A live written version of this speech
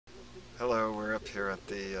Hello, we're up here at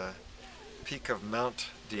the peak of Mount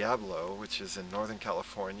Diablo, which is in Northern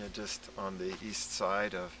California, just on the east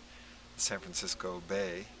side of San Francisco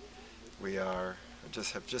Bay. We have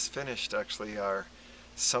just finished actually our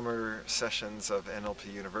summer sessions of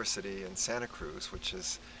NLP University in Santa Cruz, which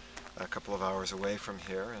is a couple of hours away from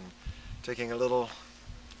here, and taking a little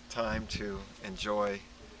time to enjoy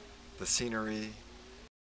the scenery.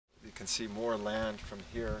 You can see more land from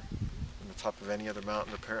here on the top of any other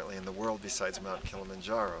mountain apparently in the world besides Mount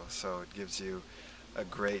Kilimanjaro. So it gives you a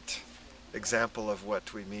great example of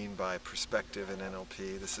what we mean by perspective in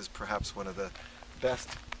NLP. This is perhaps one of the best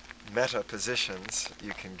meta positions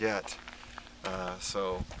you can get.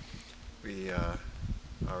 So we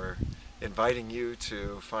are inviting you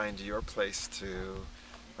to find your place, to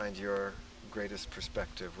find your greatest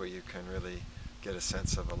perspective where you can really get a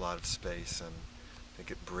sense of a lot of space, and I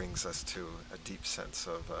think it brings us to a deep sense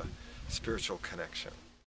of spiritual connection.